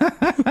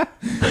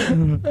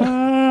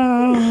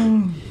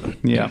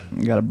 Yeah.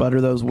 You got to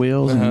butter those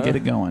wheels and get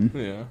it going.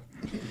 Yeah.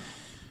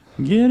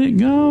 Get it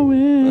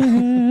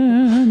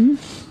going.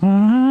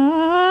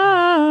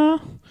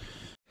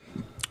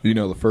 You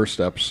know, the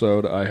first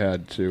episode I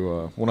had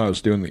to, when I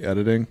was doing the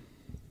editing,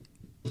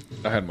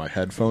 I had my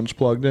headphones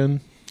plugged in,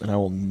 and I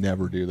will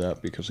never do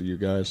that because of you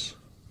guys.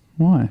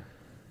 Why?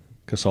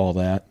 Because all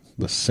that,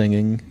 the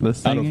singing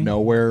out of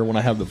nowhere, when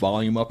I have the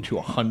volume up to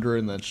 100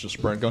 and then it's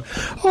just Brent going,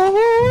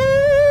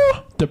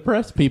 oh!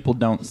 Depressed people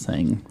don't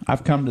sing.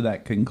 I've come to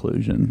that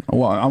conclusion.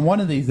 Well, on one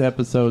of these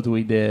episodes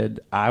we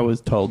did, I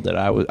was told that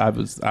I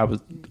was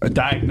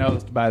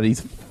diagnosed by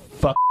these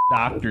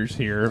doctors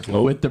here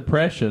with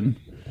depression.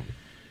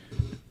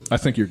 I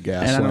think you're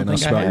gaslighting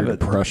us about your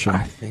depression.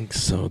 I think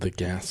so. The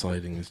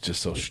gaslighting is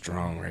just so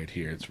strong right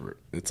here.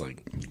 It's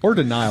like... Or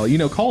denial.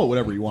 Call it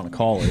whatever you want to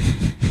call it.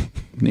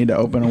 Need to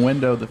open a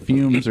window. The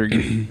fumes are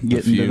getting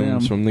to them.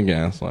 From the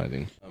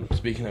gaslighting.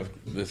 Speaking of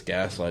this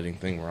gaslighting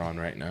thing we're on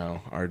right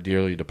now, our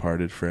dearly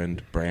departed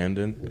friend,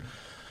 Brandon.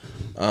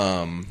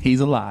 He's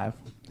alive.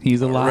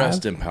 He's alive.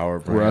 Rest in power,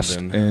 Brandon. Rest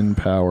in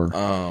power.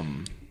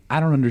 I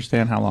don't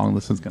understand how long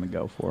this is going to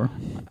go for.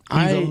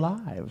 He's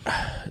alive.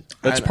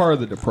 That's part of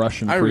the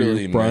depression for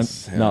really you, Brent,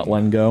 miss him. not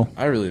letting go.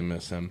 I really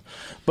miss him.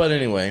 But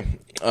anyway,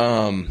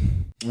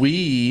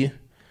 we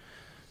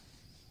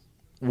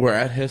were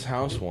at his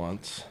house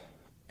once,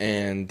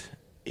 and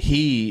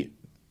he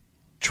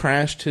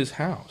trashed his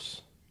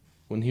house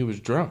when he was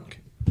drunk.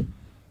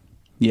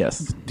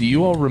 Yes. Do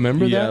you all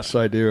remember that? Yes,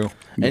 I do.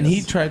 And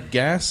he tried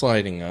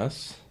gaslighting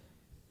us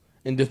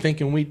into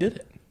thinking we did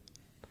it.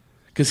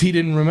 Because he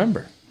didn't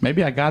remember.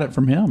 Maybe I got it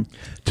from him.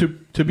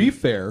 To be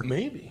fair,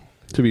 Maybe.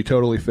 to be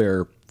totally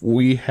fair,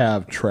 we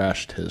have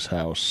trashed his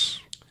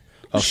house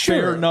a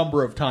fair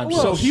number of times.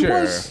 Well,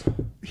 so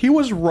he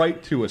was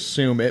right to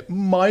assume it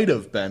might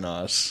have been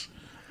us.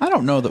 I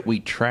don't know that we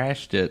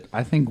trashed it.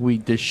 I think we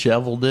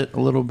disheveled it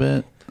a little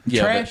bit.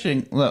 Yeah,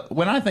 trashing. Look,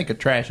 when I think of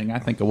trashing, I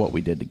think of what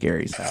we did to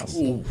Gary's house.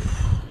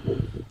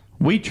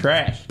 We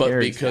trashed But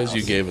Gary's because house.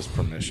 you gave us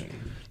permission.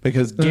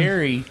 Because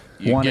Gary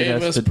wanted gave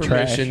us us to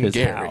trash permission, his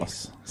Gary.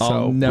 house.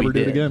 I'll never we do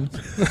it did. again.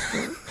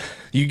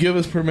 You give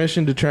us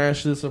permission to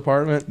trash this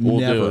apartment, we'll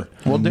do Never. it.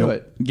 We'll do Nope.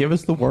 it. Give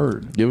us the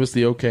word. Give us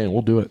the okay, and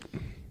we'll do it.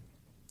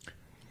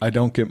 I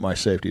don't get my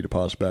safety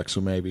deposit back, so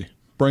maybe.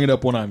 Bring it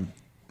up when I'm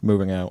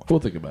moving out. We'll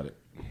think about it.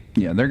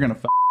 Yeah, they're gonna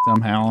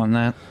somehow on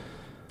that.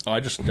 I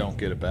just don't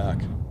get it back.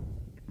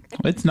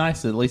 It's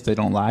nice that at least they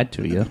don't lie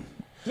to you.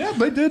 Yeah,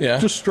 they did. Yeah.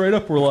 Just straight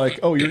up were like,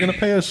 oh, you're going to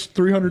pay us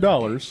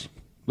 $300.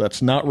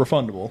 That's not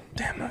refundable.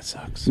 Damn, that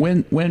sucks.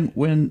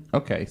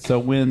 Okay, so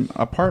when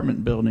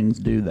apartment buildings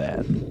do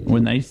that,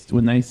 when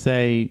they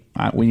say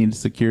we need a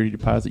security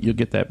deposit, you'll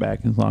get that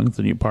back as long as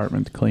the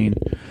apartment's clean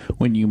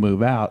when you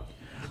move out.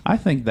 I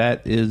think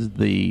that is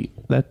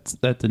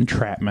that's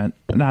entrapment,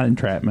 not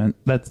entrapment.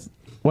 That's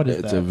what is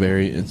It's that?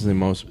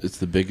 it's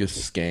the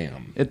biggest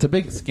scam. It's a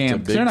big scam. 'Cause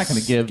big they're not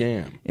going to give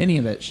scam. any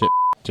of that shit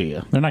to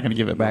you. They're not going to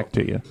give it back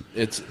to you.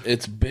 It's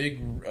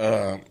big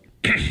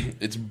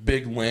it's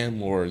big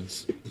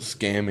landlords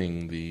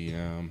scamming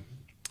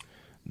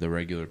the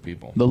regular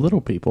people. The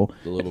little people.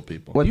 The little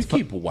people. What's You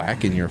keep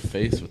whacking your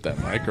face with that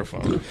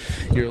microphone.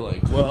 You're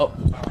like, well,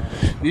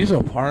 these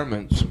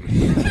apartments,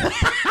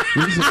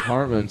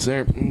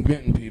 they're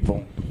getting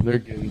people. They're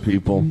getting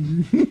people.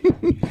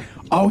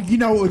 Oh, you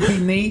know what would be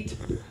neat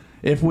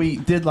if we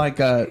did like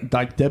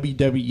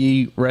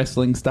WWE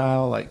wrestling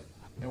style,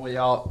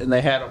 and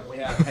they had them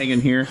hanging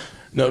here.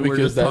 No, And we're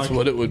because just that's talking.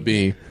 what it would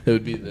be. It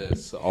would be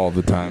this all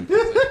the time.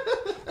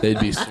 They'd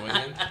be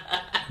swinging.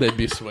 They'd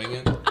be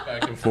swinging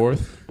back and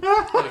forth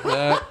like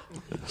that.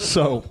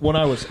 So when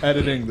I was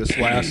editing this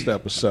last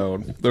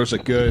episode, there's a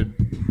good,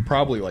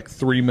 probably like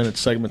 3-minute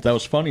segment that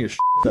was funny as shit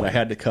that I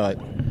had to cut.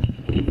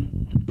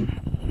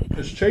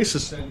 Because Chase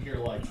is sitting here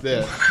like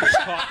this,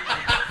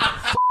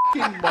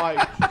 fucking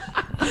mic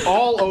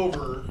all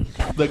over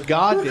the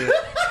goddamn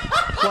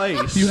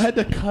place. You had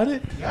to cut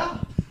it? Yeah.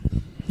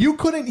 You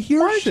couldn't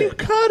hear Why'd shit. you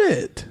cut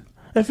it?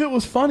 If it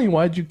was funny,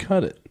 why'd you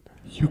cut it?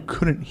 You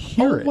couldn't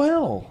hear it.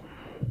 Well.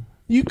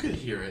 You could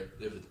hear it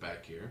if it's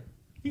back here.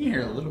 You can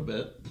hear a little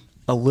bit.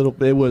 A little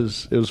bit. It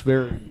was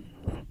very.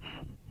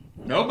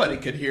 Nobody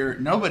could hear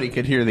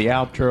the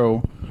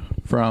outro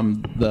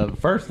from the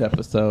first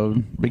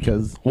episode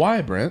because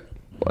Why, Brent?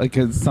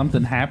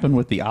 something happened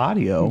with the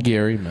audio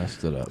Gary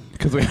messed it up.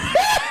 because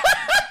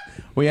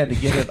we had to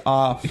get it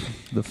off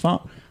the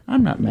phone.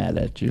 I'm not mad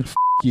at you.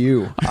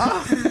 You.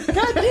 God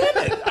damn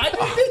it!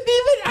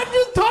 I'm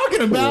just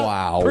talking about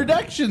Wow.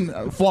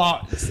 production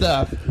flaw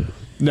stuff.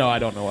 No, I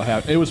don't know what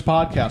happened. It was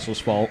Podcastle's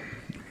fault.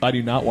 I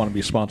do not want to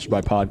be sponsored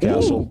by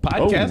Podcastle.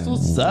 Podcastle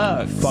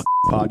sucks. Fuck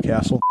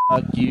Podcastle.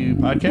 Fuck you,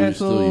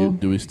 Podcastle.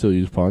 Do we still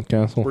use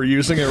Podcastle? We're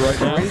using it right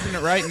now. We're using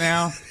it right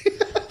now.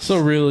 So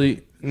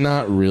really,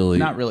 not really.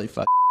 Not really.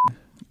 Fuck.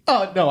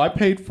 No, I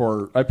paid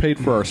for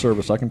our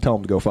service. I can tell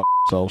them to go fuck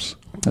themselves.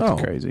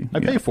 That's crazy. I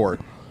pay for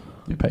it.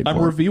 You paid I'm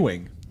for it.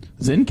 reviewing.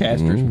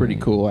 Zencaster's pretty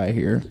cool, I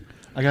hear.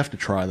 I have to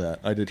try that.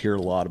 I did hear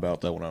a lot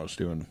about that when I was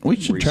doing We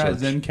should try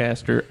research.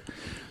 Zencastr.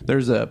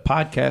 There's a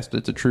podcast.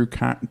 It's a true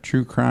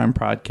crime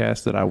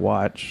podcast that I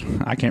watch.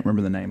 I can't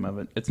remember the name of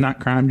it. It's not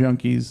Crime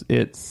Junkies.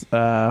 It's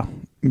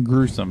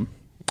Gruesome.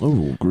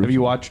 Oh, Have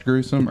you watched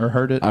Gruesome or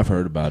heard it? I've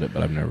heard about it,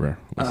 but I've never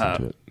listened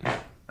to it.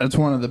 That's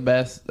one of the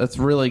best. That's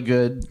really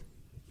good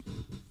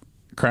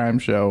crime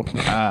show.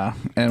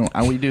 And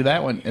we do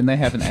that one, and they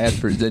have an ad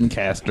for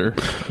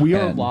Zencastr. We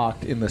are And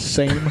locked in the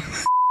same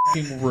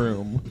f***ing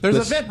room. There's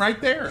this, a vent right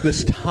there.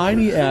 This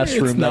tiny ass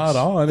room. not that's-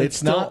 on. It's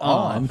It's not still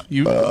on. off.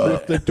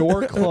 With the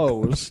door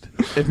closed.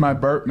 If my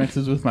burp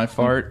mixes with my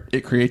fart,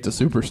 it creates a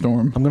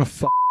superstorm. I'm gonna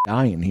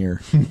die in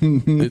here.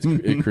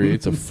 It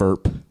creates a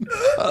FERP.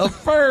 A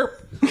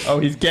burp. Oh,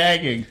 he's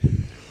gagging.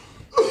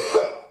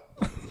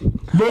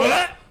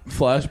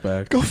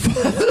 Flashback.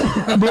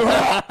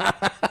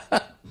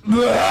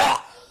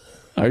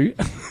 Are you?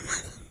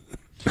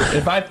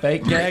 If I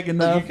fake gag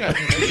enough,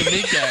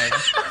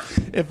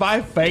 if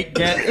I fake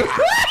gag,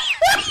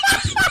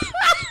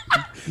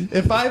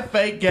 if I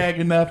fake gag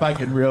enough, I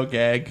can real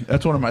gag.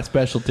 That's one of my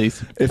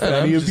specialties. If I'm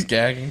any of just you,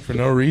 gagging for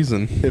no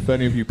reason. if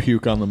any of you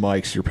puke on the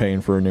mics, you're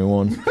paying for a new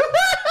one.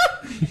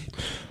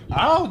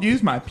 I'll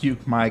use my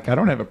puke mic. I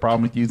don't have a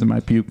problem with using my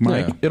puke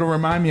mic. Yeah. It'll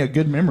remind me of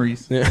good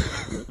memories. Yeah.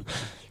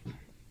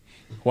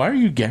 Why are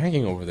you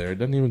gagging over there? It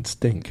doesn't even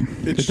stink.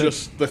 It's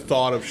just the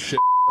thought of shit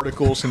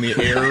particles in the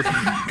air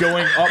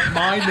going up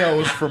my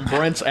nose from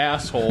Brent's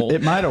asshole.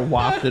 It might have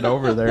wafted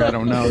over there. I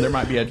don't know. There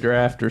might be a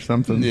draft or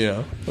something.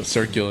 Yeah.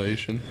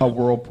 Circulation. A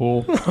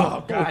whirlpool.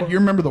 Oh, God. You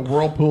remember the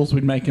whirlpools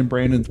we'd make in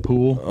Brandon's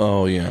pool?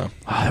 Oh, yeah.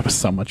 Oh, that was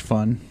so much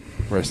fun.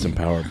 Rest in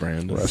power,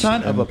 Brandon.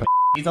 Son of a...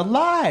 He's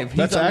alive.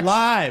 He's act-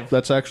 alive.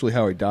 That's actually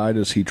how he died.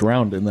 Is he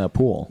drowned in that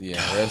pool? Yeah,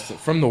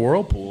 from the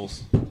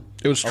whirlpools.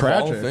 It was Of all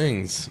tragic.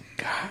 things.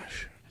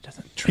 Gosh. It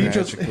doesn't He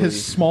just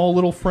his small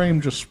little frame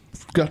just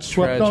got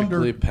swept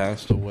tragically under.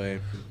 passed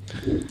away.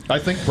 I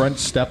think Brent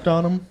stepped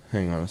on him.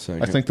 Hang on a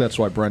second. I think that's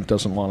why Brent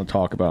doesn't want to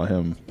talk about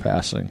him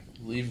passing.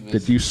 Leave this.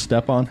 Did you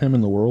step on him in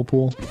the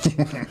whirlpool?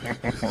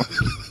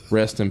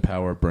 Rest in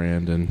power,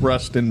 Brandon.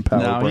 Rest in power.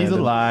 No, he's Brandon.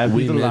 alive.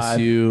 We He's miss alive.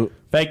 you.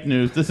 Fake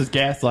news. This is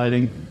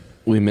gaslighting.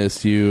 We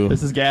missed you.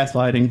 This is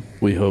gaslighting.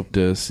 We hope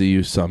to see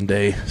you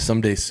someday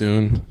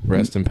soon.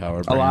 Rest in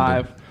power, Brandon.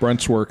 Alive.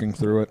 Brent's working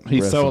through it.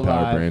 He's Rest so in power,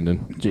 alive.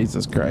 Brandon.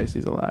 Jesus Christ,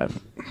 he's alive.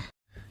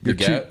 The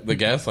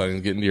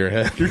gaslighting's getting to your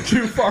head. You're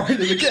too far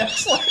into the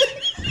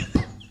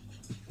gaslighting.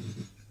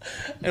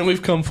 And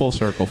we've come full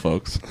circle,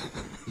 folks.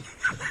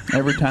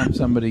 Every time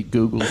somebody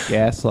Googles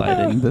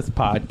gaslighting, this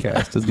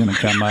podcast is going to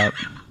come up.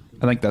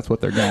 I think that's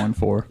what they're going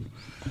for.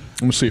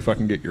 I'm going to see if I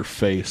can get your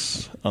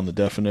face on the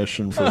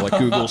definition for like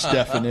Google's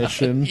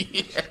definition.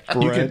 You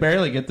can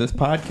barely get this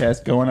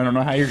podcast going. I don't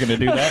know how you're going to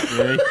do that,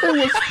 Gary.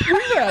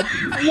 We had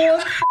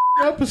one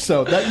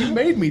episode that you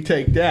made me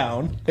take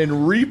down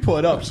and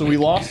re-put up, so we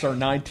lost our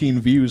 19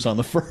 views on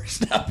the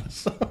first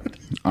episode.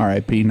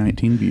 R.I.P.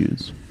 19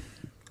 views.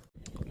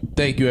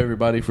 Thank you,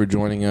 everybody, for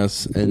joining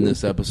us in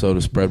this episode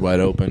of Spread Wide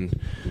Open.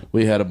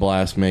 We had a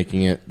blast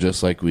making it,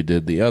 just like we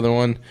did the other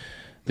one.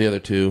 The other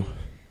two.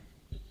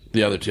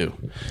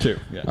 Two,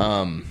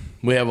 yeah.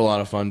 We have a lot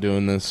of fun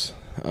doing this.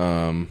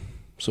 So,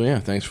 yeah,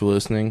 thanks for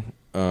listening.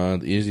 The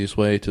easiest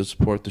way to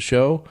support the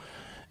show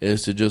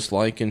is to just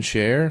like and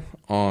share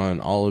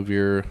on all of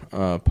your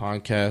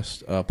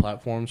podcast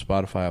platforms,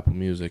 Spotify, Apple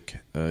Music,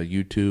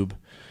 YouTube.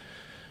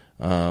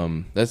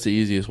 That's the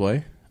easiest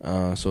way.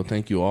 So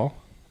thank you all.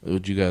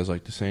 Would you guys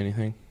like to say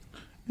anything?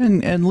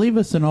 And leave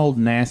us an old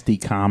nasty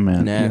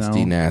comment.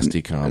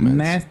 Nasty comments.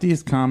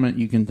 Nastiest comment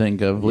you can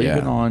think of. Leave Yeah.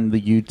 it on the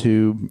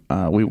YouTube.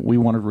 We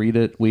want to read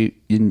it.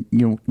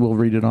 We'll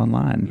read it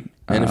online.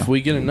 And if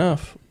we get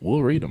enough,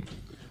 we'll read them.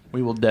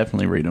 We will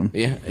definitely read them.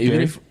 Yeah,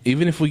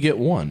 even if we get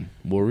one,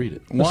 we'll read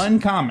it. One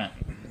comment.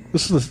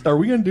 Are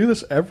we going to do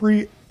this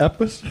every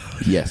episode?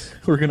 Yes.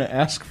 We're going to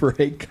ask for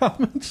hate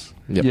comments?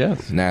 Yep.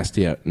 Yes.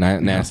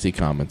 Nasty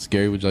comments.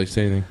 Gary, would you like to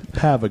say anything?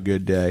 Have a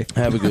good day.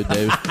 Have a good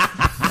day.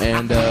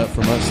 And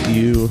from us to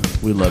you,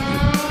 we love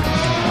you.